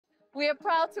We are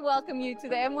proud to welcome you to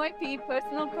the MYP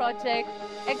Personal Project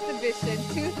Exhibition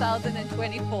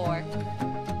 2024.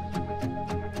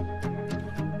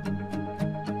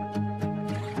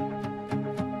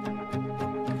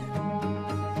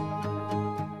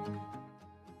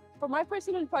 For my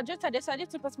personal project, I decided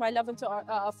to put my love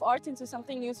of art into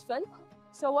something useful.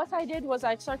 So what I did was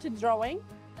I started drawing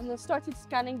and then started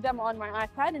scanning them on my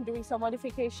iPad and doing some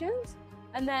modifications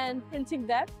and then printing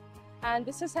them. And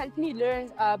this has helped me learn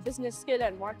business skill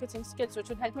and marketing skills, which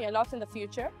would help me a lot in the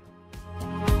future.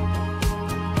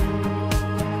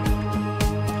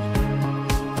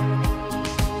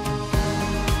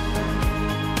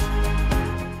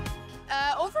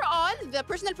 Overall, the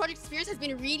personal project experience has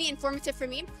been really informative for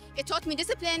me. It taught me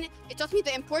discipline, it taught me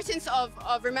the importance of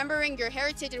remembering your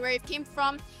heritage and where it came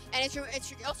from, and it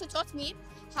also taught me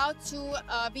how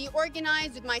to be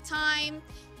organized with my time,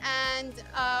 and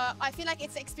I feel like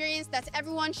it's an experience that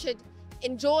everyone should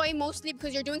enjoy, mostly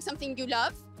because you're doing something you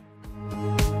love.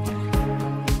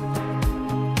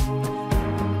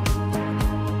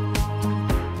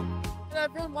 Hello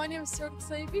everyone, my name is Sir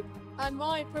Saibi and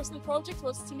my personal project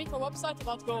was to make a website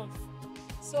about golf.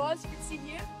 So as you can see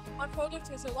here, my project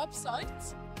is a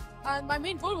website and my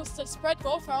main goal was to spread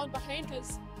golf around Bahrain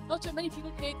because not too many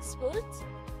people play the sport.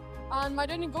 And my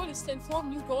learning goal is to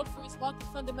inform new golfers about the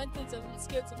fundamentals and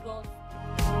skills of golf.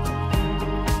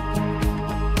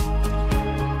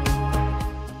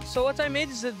 So what I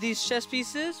made is these chess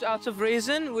pieces out of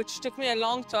resin, which took me a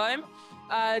long time,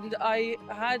 and I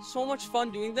had so much fun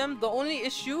doing them. The only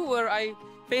issue where I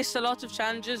faced a lot of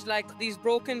challenges like these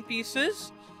broken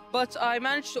pieces, but I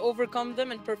managed to overcome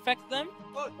them and perfect them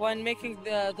when making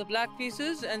the black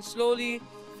pieces and slowly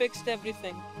fixed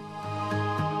everything.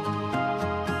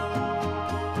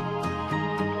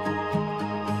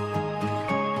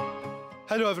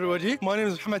 Hello everybody, my name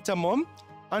is Mohammed Tammam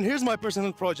and here's my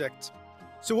personal project.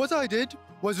 So what I did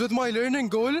was, with my learning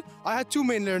goal, I had two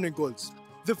main learning goals.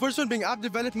 The first one being app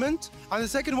development and the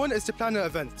second one is to plan an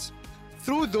event.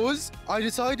 Through those, I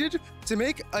decided to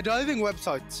make a diving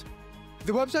website.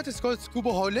 The website is called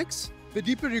Scubaholics. The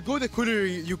deeper you go, the cooler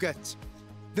you get.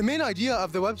 The main idea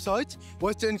of the website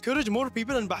was to encourage more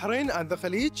people in Bahrain and the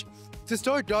Khalij to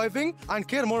start diving and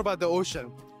care more about the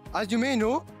ocean. As you may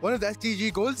know, one of the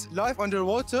SDG goals, life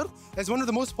underwater, is one of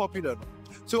the most popular.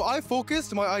 So I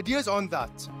focused my ideas on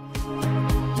that.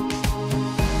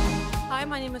 Hi,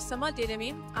 my name is Sama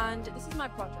Deremi and this is my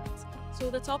project. So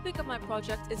the topic of my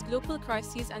project is global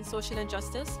crises and social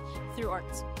injustice through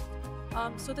art.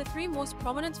 So the three most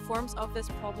prominent forms of this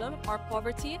problem are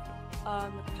poverty,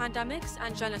 pandemics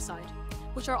and genocide,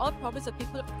 which are all problems that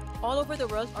people all over the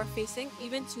world are facing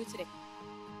even to today.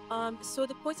 So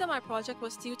the point of my project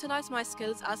was to utilize my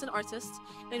skills as an artist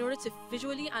in order to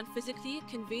visually and physically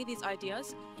convey these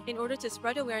ideas in order to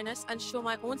spread awareness and show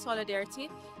my own solidarity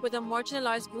with the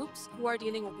marginalized groups who are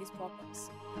dealing with these problems.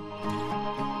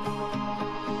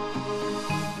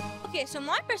 Okay, so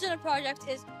my personal project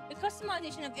is the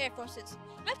customization of Air Forces.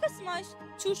 I customized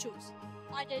two shoes.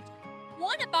 I did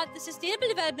one about the Sustainable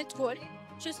Development Goal,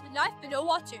 which is life below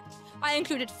water. I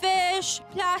included fish,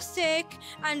 plastic,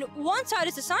 and one side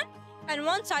is the sun and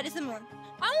one side is the moon.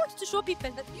 I wanted to show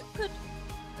people that you could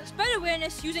spread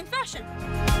awareness using fashion.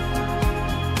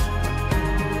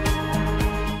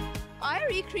 I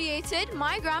recreated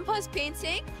my grandpa's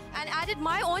painting and added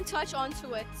my own touch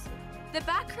onto it. The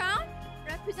background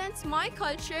represents my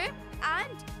culture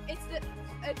and it's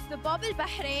the Bab el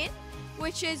Bahrain,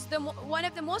 which is one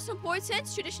of the most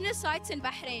important traditional sites in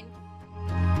Bahrain.